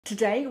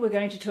Today we're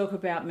going to talk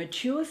about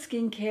mature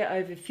skincare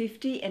over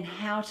 50 and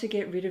how to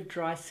get rid of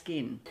dry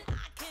skin.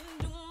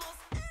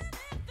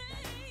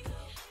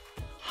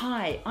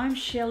 Hi, I'm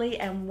Shelley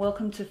and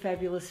welcome to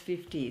Fabulous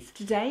 50s.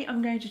 Today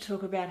I'm going to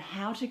talk about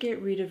how to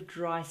get rid of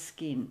dry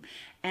skin.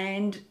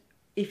 And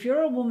if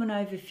you're a woman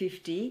over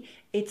 50,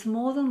 it's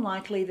more than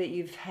likely that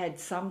you've had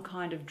some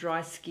kind of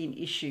dry skin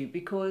issue,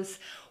 because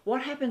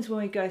what happens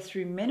when we go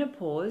through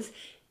menopause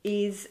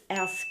is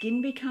our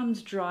skin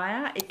becomes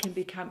drier, it can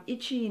become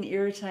itchy and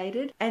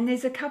irritated, and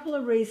there's a couple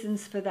of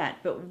reasons for that.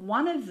 But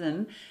one of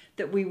them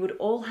that we would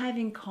all have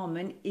in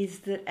common is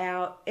that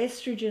our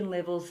estrogen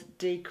levels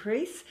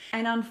decrease,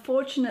 and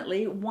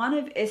unfortunately one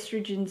of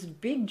estrogen's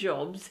big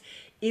jobs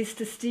is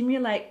to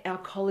stimulate our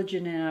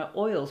collagen and our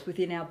oils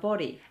within our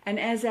body. And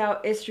as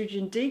our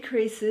estrogen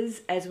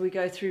decreases as we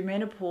go through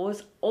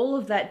menopause, all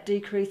of that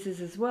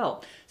decreases as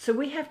well. So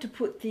we have to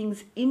put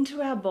things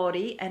into our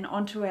body and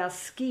onto our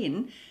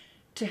skin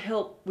to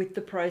help with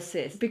the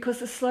process, because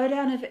the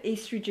slowdown of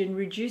estrogen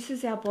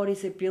reduces our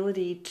body's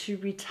ability to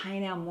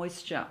retain our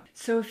moisture.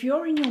 So if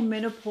you're in your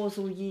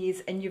menopausal years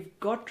and you've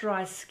got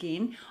dry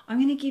skin, I'm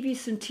going to give you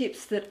some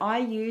tips that I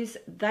use.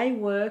 They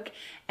work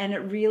and it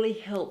really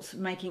helps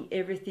making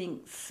everything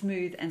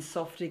smooth and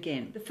soft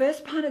again. The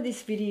first part of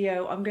this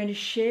video, I'm going to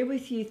share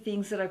with you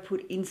things that I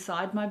put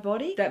inside my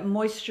body that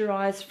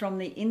moisturize from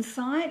the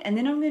inside, and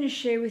then I'm going to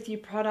share with you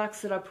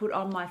products that I put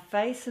on my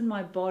face and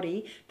my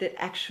body that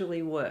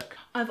actually work.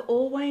 I've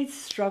always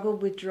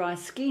struggled with dry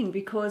skin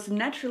because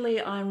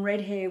naturally I'm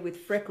red hair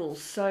with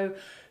freckles, so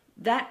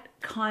that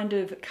kind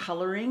of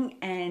coloring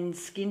and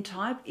skin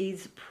type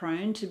is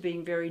prone to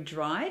being very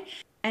dry.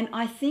 And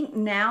I think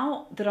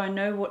now that I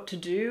know what to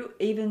do,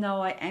 even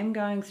though I am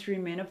going through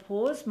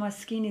menopause, my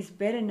skin is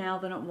better now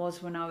than it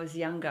was when I was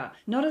younger.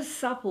 Not as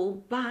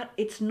supple, but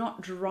it's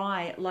not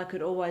dry like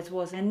it always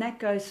was. And that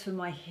goes for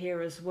my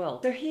hair as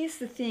well. So here's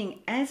the thing,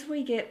 as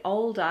we get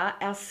older,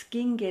 our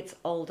skin gets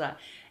older.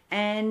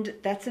 And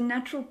that's a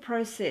natural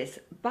process,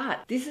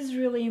 but this is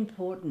really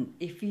important.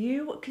 If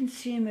you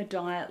consume a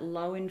diet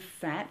low in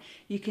fat,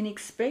 you can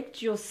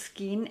expect your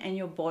skin and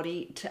your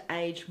body to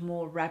age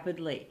more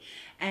rapidly.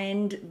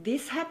 And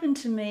this happened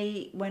to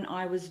me when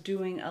I was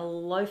doing a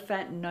low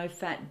fat, no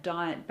fat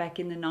diet back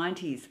in the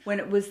 90s, when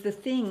it was the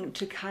thing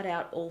to cut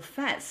out all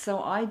fats.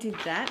 So I did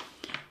that,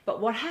 but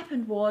what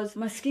happened was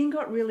my skin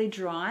got really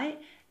dry.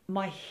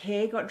 My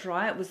hair got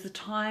dry. It was the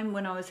time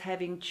when I was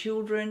having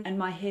children and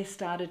my hair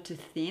started to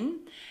thin.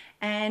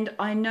 And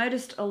I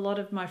noticed a lot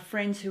of my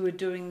friends who were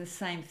doing the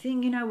same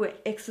thing. You know, we're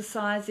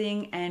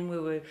exercising and we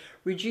were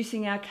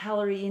reducing our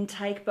calorie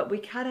intake, but we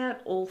cut out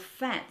all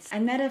fats.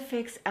 And that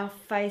affects our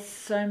face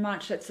so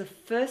much. That's the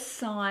first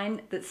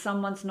sign that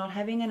someone's not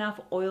having enough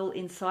oil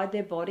inside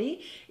their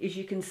body, is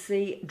you can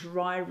see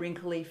dry,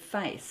 wrinkly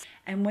face.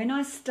 And when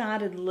I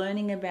started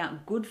learning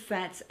about good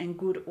fats and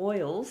good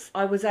oils,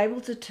 I was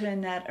able to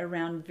turn that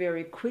around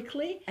very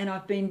quickly, and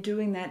I've been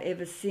doing that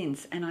ever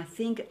since. And I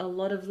think a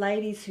lot of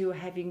ladies who are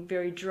having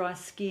very dry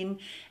skin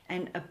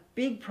and a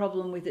big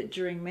problem with it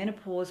during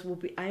menopause will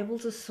be able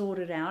to sort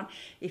it out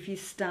if you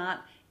start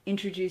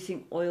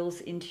introducing oils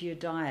into your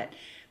diet.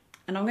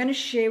 And I'm going to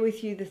share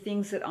with you the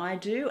things that I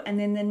do, and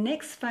then the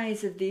next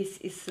phase of this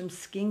is some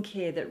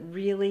skincare that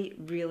really,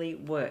 really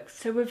works.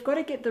 So we've got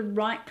to get the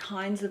right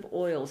kinds of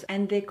oils,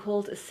 and they're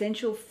called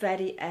essential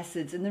fatty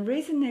acids. And the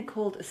reason they're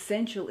called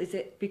essential is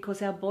that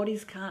because our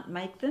bodies can't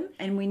make them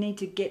and we need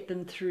to get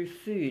them through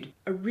food.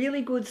 A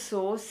really good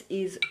source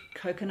is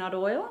coconut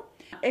oil.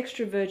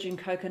 Extra virgin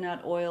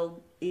coconut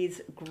oil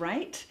is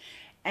great,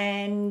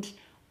 and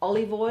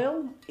olive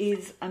oil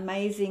is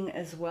amazing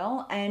as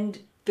well. And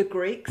the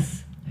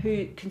Greeks,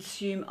 who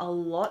consume a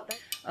lot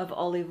of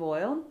olive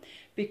oil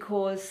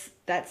because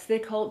that's their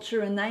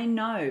culture, and they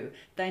know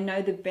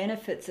the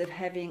benefits of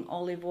having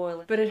olive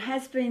oil. But it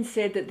has been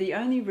said that the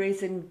only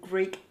reason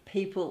Greek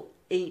people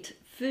eat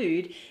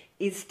food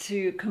is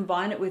to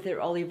combine it with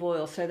their olive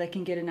oil so they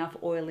can get enough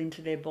oil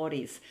into their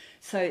bodies.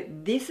 So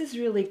this is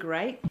really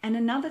great. And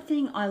another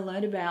thing I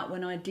learned about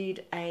when I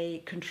did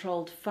a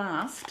controlled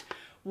fast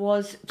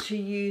was to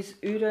use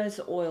Udo's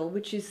oil,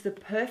 which is the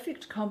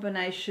perfect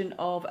combination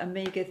of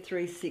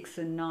omega-3, 6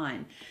 and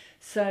 9.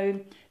 So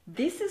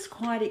this is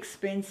quite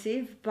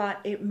expensive, but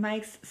it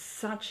makes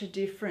such a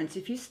difference.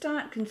 If you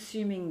start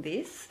consuming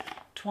this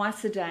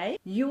twice a day,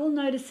 you will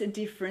notice a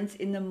difference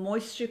in the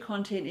moisture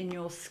content in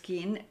your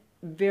skin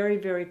very,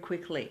 very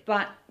quickly.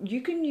 But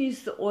you can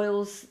use the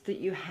oils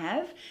that you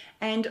have,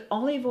 and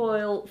olive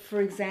oil,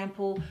 for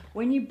example,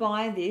 when you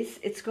buy this,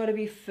 it's got to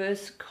be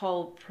first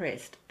cold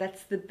pressed.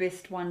 That's the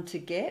best one to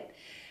get.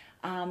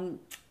 In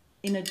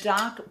a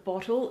dark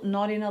bottle,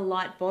 not in a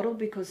light bottle,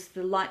 because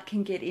the light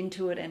can get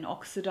into it and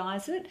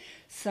oxidize it.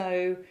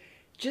 So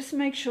just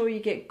make sure you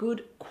get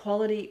good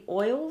quality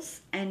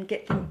oils and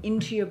get them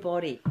into your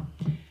body.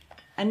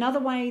 Another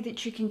way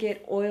that you can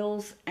get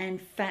oils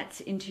and fats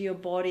into your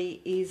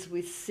body is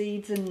with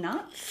seeds and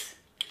nuts.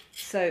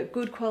 So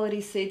good quality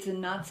seeds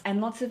and nuts,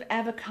 and lots of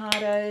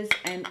avocados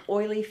and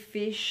oily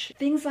fish.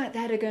 Things like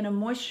that are going to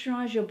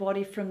moisturize your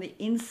body from the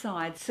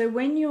inside. So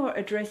when you're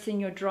addressing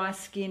your dry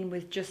skin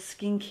with just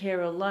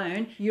skincare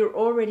alone, you're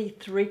already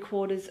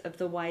 3/4 of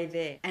the way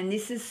there. And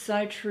this is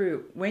so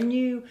true. When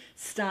you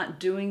start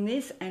doing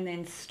this and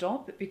then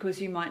stop because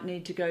you might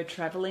need to go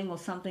traveling or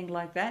something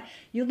like that,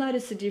 you'll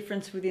notice a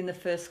difference within the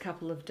first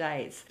couple of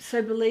days.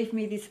 So believe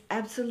me, this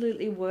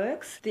absolutely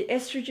works. The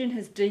estrogen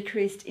has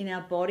decreased in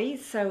our body,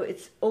 so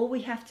it's all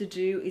we have to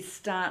do is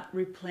start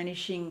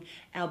replenishing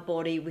our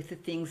body with the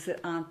things that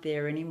aren't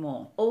there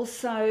anymore.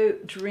 Also,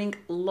 drink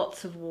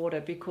lots of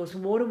water, because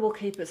water will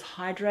keep us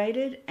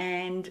hydrated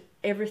and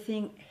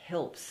everything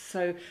helps.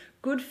 So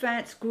good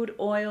fats, good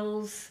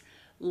oils,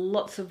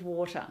 lots of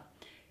water.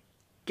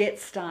 Get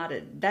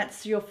started.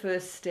 That's your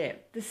first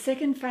step. The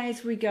second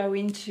phase we go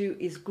into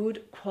is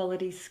good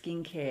quality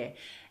skincare.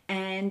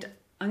 And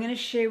I'm going to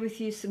share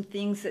with you some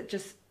things that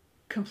just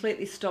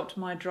completely stopped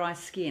my dry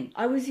skin.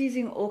 I was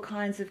using all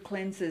kinds of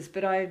cleansers,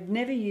 but I've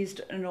never used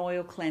an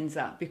oil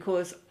cleanser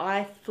because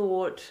I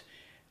thought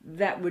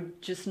that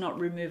would just not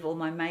remove all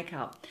my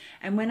makeup.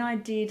 And when I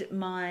did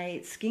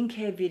my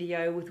skincare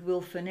video with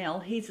Will Fennell,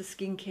 he's a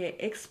skincare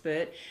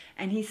expert,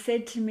 and he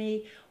said to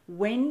me,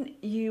 when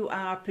you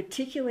are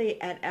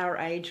particularly at our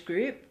age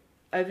group,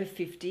 over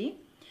 50,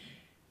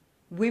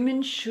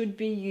 women should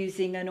be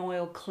using an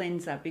oil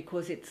cleanser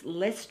because it's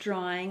less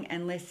drying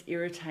and less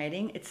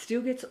irritating. It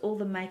still gets all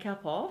the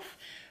makeup off,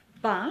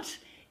 but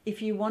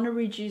if you want to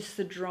reduce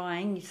the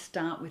drying, you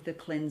start with a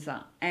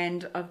cleanser.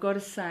 And I've got to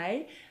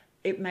say,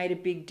 it made a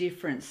big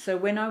difference. So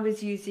when I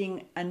was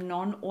using a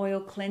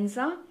non-oil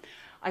cleanser,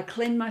 I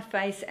cleaned my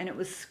face and it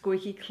was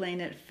squeaky clean.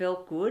 It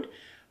felt good,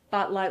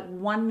 but like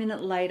 1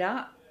 minute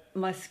later,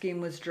 my skin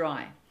was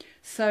dry.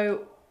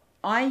 So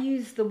I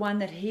use the one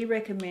that he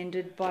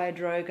recommended,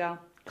 Biodroga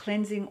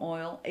cleansing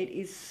oil. It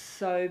is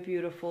so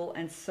beautiful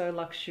and so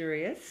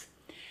luxurious,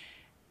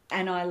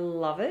 and I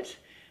love it.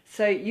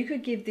 So you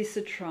could give this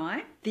a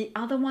try. The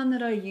other one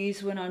that I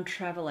use when I'm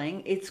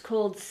traveling, it's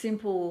called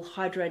Simple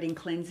Hydrating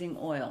Cleansing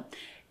Oil.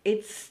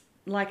 It's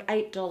like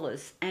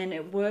 $8 and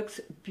it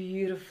works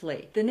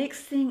beautifully. The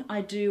next thing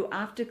I do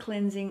after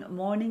cleansing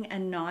morning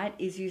and night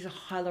is use a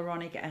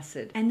hyaluronic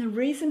acid. And the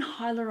reason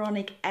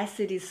hyaluronic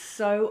acid is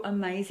so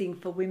amazing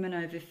for women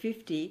over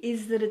 50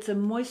 is that it's a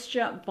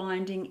moisture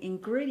binding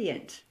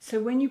ingredient.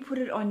 So when you put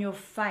it on your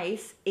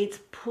face, it's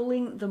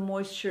pulling the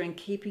moisture and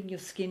keeping your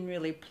skin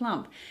really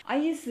plump. I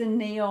use the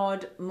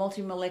Neod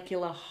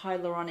multimolecular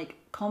hyaluronic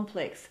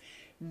complex.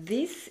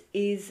 This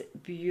is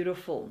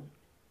beautiful,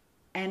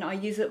 and I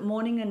use it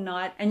morning and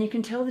night, and you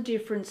can tell the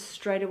difference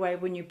straight away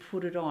when you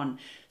put it on.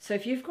 So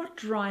if you've got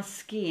dry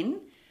skin,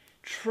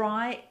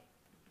 try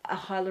a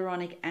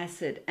hyaluronic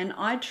acid, and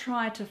I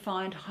try to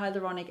find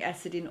hyaluronic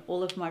acid in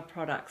all of my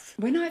products.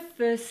 When I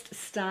first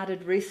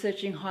started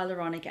researching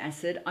hyaluronic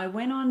acid, I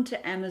went on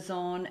to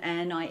Amazon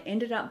and I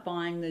ended up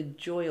buying the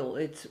Joyal,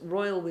 it's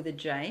Royal with a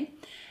J,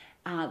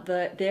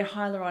 their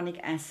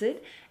hyaluronic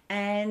acid.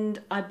 And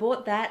I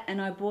bought that,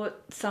 and I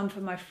bought some for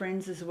my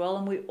friends as well,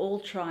 and we all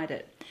tried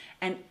it.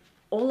 And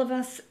all of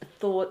us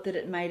thought that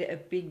it made a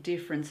big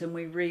difference, and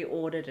we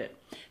reordered it.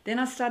 Then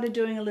I started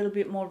doing a little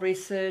bit more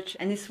research,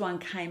 and this one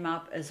came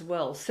up as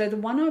well. So the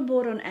one I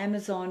bought on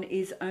Amazon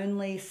is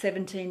only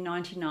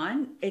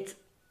 $17.99. It's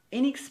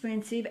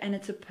inexpensive, and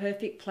it's a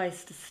perfect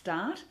place to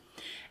start.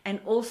 And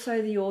also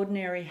The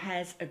Ordinary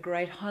has a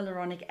great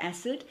hyaluronic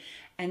acid,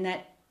 and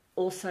that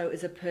also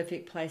is a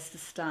perfect place to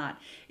start.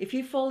 If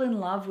you fall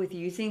in love with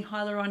using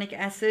hyaluronic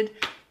acid,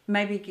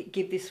 maybe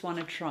give this one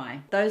a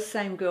try. Those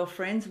same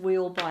girlfriends, we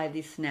all buy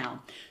this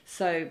now.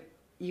 So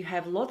you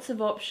have lots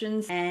of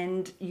options,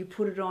 and you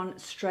put it on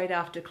straight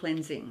after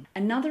cleansing.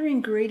 Another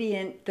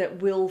ingredient that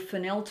Will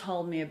Fennell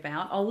told me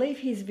about, I'll leave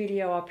his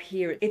video up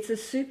here. It's a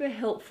super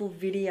helpful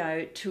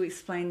video to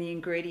explain the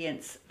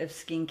ingredients of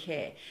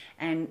skincare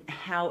and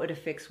how it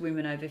affects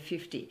women over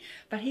 50.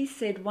 But he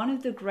said one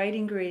of the great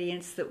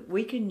ingredients that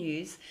we can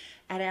use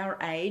at our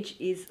age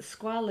is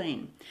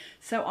squalene.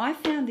 So I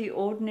found The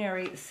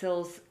Ordinary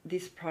sells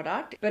this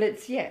product, but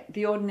it's,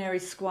 The Ordinary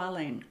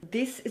squalene.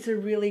 This is a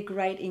really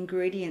great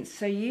ingredient.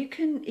 So you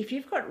can, if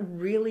you've got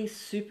really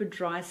super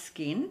dry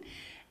skin,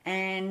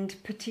 and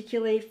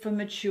particularly for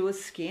mature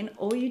skin,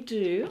 all you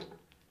do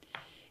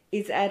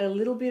is add a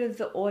little bit of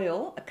the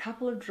oil, a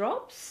couple of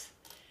drops,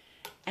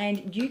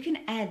 and you can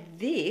add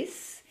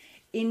this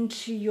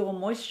into your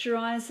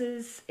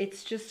moisturizers.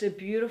 It's just a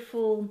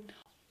beautiful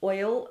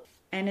oil,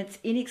 and it's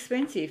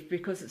inexpensive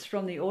because it's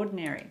from The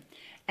Ordinary.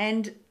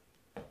 And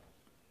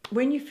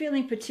when you're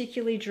feeling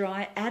particularly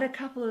dry, add a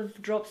couple of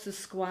drops of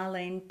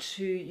squalene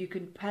to, you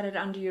can pat it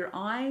under your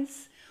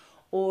eyes,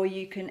 or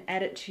you can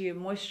add it to your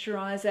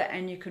moisturizer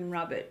and you can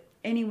rub it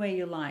anywhere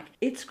you like.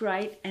 It's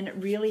great, and it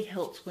really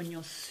helps when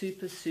you're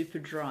super, super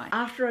dry.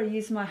 After I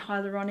use my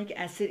hyaluronic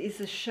acid is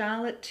the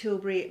Charlotte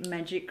Tilbury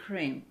Magic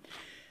Cream.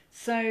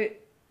 So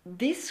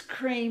this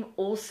cream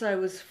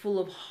also is full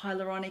of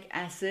hyaluronic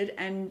acid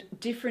and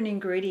different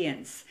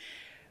ingredients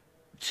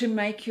to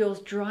make your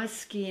dry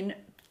skin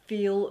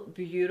feel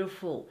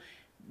beautiful.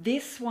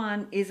 This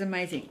one is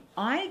amazing.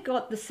 I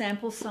got the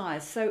sample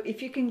size, so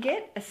if you can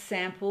get a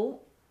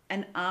sample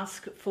and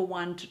ask for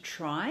one to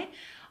try.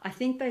 I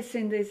think they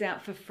send these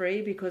out for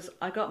free because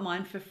I got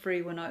mine for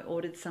free when I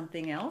ordered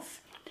something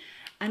else.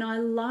 And I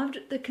loved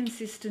the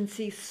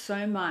consistency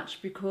so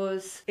much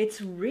because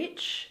it's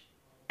rich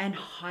and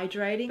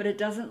hydrating, but it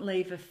doesn't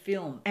leave a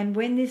film. And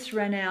when this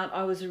ran out,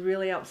 I was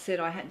really upset.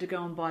 I had to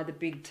go and buy the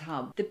big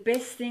tub. The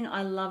best thing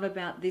I love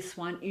about this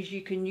one is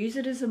you can use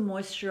it as a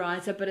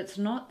moisturizer, but it's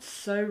not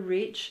so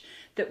rich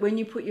that when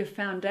you put your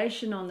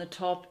foundation on the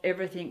top,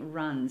 everything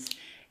runs.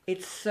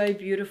 It's so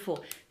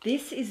beautiful.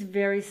 This is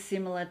very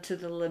similar to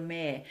the La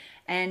Mer,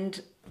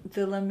 and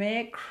the La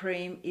Mer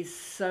cream is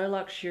so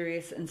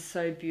luxurious and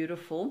so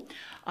beautiful.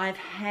 I've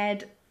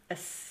had a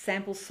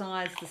sample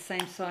size, the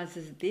same size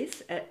as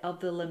this, of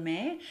the La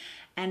Mer,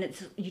 and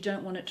you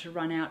don't want it to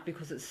run out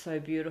because it's so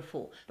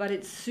beautiful. But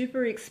it's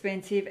super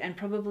expensive and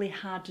probably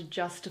hard to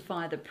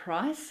justify the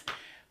price.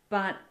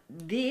 But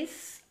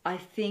this, I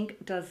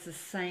think, does the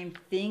same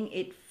thing.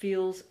 It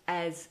feels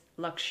as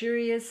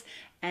luxurious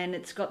and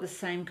it's got the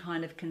same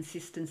kind of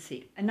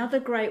consistency. Another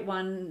great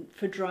one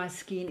for dry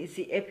skin is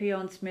the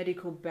Epion's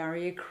Medical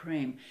Barrier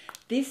Cream.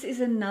 This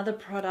is another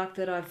product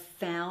that I've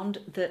found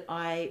that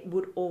I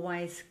would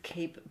always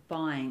keep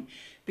buying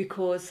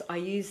because I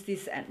use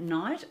this at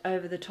night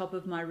over the top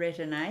of my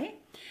Retin-A.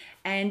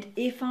 And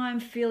if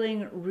I'm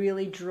feeling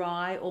really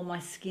dry or my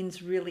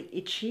skin's really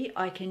itchy,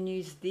 I can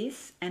use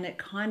this and it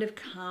kind of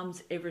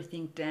calms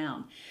everything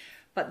down.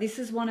 But this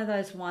is one of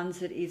those ones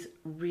that is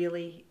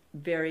really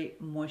very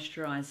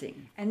moisturizing.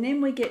 And then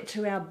we get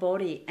to our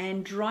body,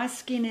 and dry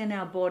skin in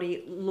our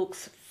body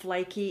looks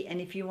flaky, and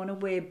if you want to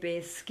wear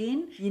bare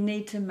skin, you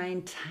need to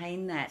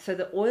maintain that. So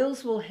the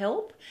oils will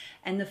help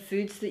and the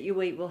foods that you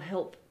eat will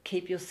help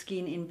keep your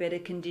skin in better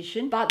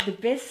condition. But the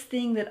best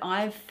thing that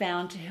I've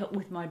found to help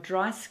with my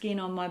dry skin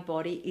on my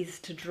body is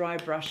to dry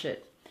brush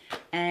it.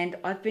 And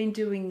I've been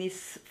doing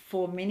this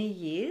for many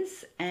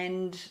years,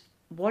 and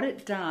what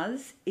it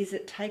does is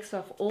it takes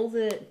off all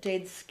the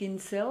dead skin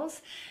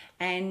cells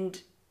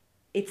and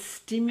it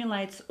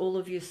stimulates all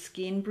of your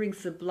skin,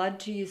 brings the blood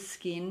to your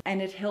skin, and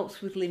it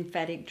helps with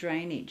lymphatic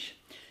drainage.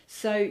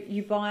 So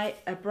you buy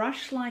a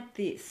brush like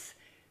this.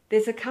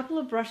 There's a couple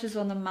of brushes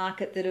on the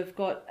market that have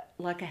got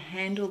like a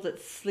handle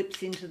that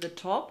slips into the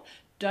top.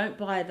 Don't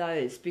buy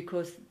those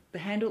because the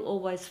handle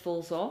always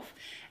falls off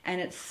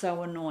and it's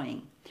so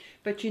annoying.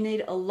 But you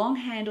need a long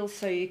handle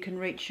so you can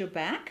reach your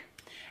back.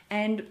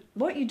 And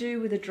what you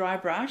do with a dry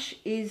brush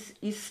is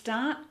you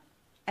start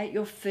at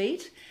your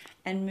feet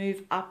and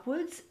move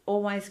upwards,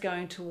 always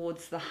going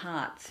towards the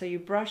heart. So you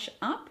brush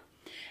up,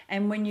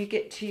 and when you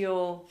get to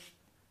your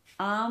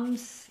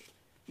arms,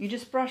 you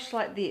just brush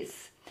like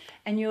this,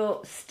 and you're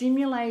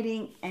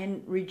stimulating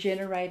and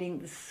regenerating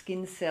the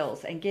skin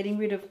cells and getting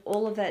rid of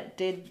all of that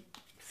dead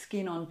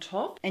skin on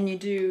top, and you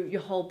do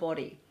your whole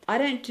body. I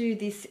don't do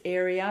this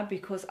area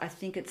because I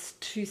think it's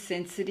too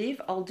sensitive.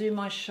 I'll do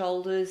my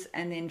shoulders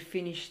and then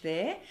finish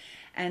there,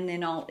 and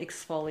then I'll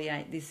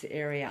exfoliate this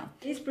area.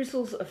 These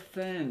bristles are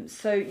firm,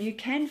 so you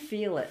can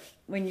feel it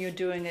when you're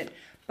doing it,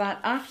 but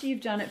after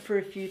you've done it for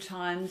a few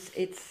times,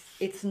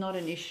 it's not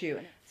an issue.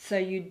 So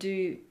you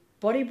do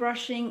body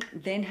brushing,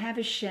 then have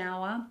a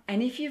shower.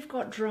 And if you've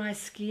got dry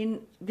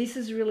skin, this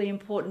is really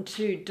important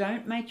too.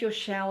 Don't make your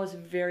showers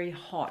very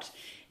hot.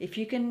 If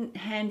you can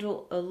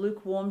handle a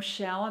lukewarm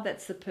shower,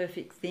 that's the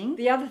perfect thing.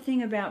 The other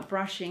thing about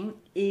brushing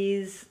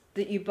is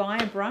that you buy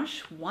a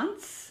brush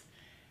once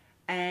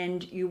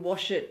and you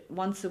wash it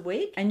once a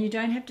week, and you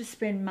don't have to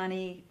spend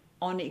money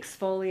on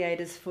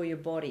exfoliators for your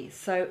body.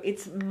 So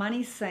it's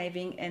money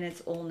saving and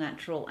it's all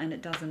natural and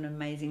it does an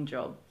amazing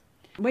job.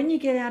 When you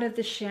get out of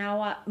the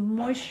shower,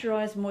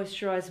 moisturize,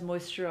 moisturize,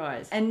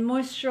 moisturize. And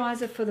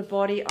moisturizer for the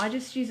body, I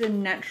just use a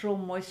natural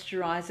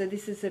moisturizer.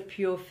 This is a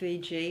Pure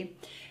Fiji.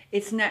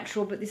 It's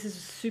natural, but this is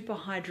super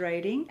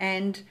hydrating,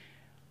 and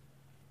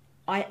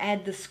I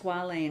add the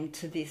squalane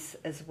to this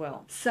as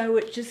well. So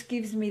it just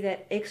gives me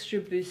that extra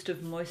boost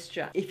of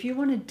moisture. If you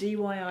want a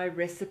DIY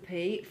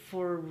recipe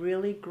for a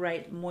really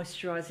great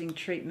moisturizing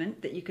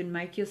treatment that you can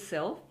make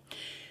yourself,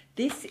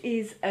 this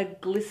is a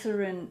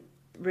glycerin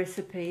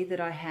recipe that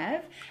I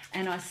have,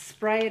 and I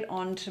spray it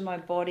onto my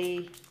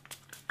body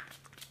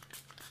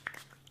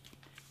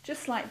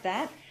just like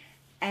that,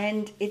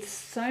 and it's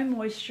so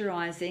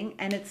moisturizing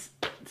and it's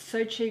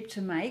so cheap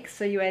to make.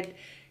 So you add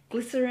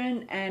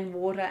glycerin and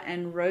water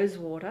and rose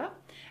water,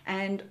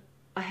 and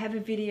I have a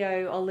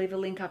video, I'll leave a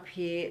link up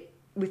here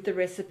with the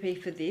recipe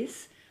for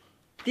this.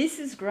 This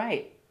is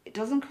great. It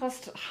doesn't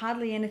cost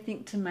hardly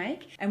anything to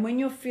make, and when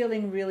you're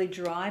feeling really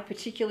dry,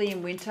 particularly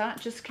in winter,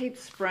 just keep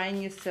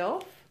spraying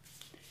yourself,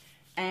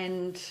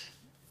 and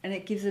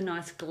it gives a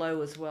nice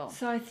glow as well.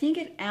 So I think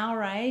at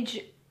our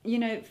age, you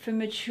know, for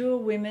mature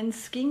women,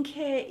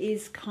 skincare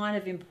is kind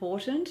of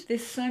important.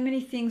 There's so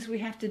many things we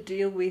have to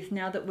deal with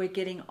now that we're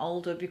getting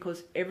older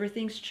because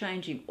everything's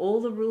changing.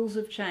 All the rules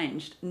have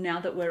changed now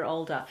that we're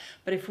older.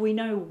 But if we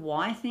know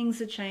why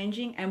things are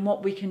changing and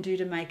what we can do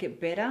to make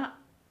it better,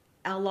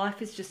 our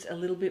life is just a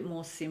little bit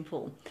more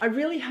simple. I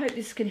really hope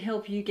this can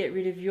help you get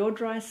rid of your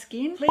dry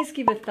skin. Please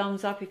give a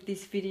thumbs up if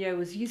this video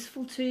was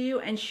useful to you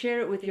and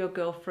share it with your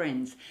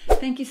girlfriends.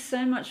 Thank you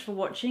so much for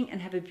watching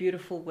and have a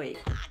beautiful week.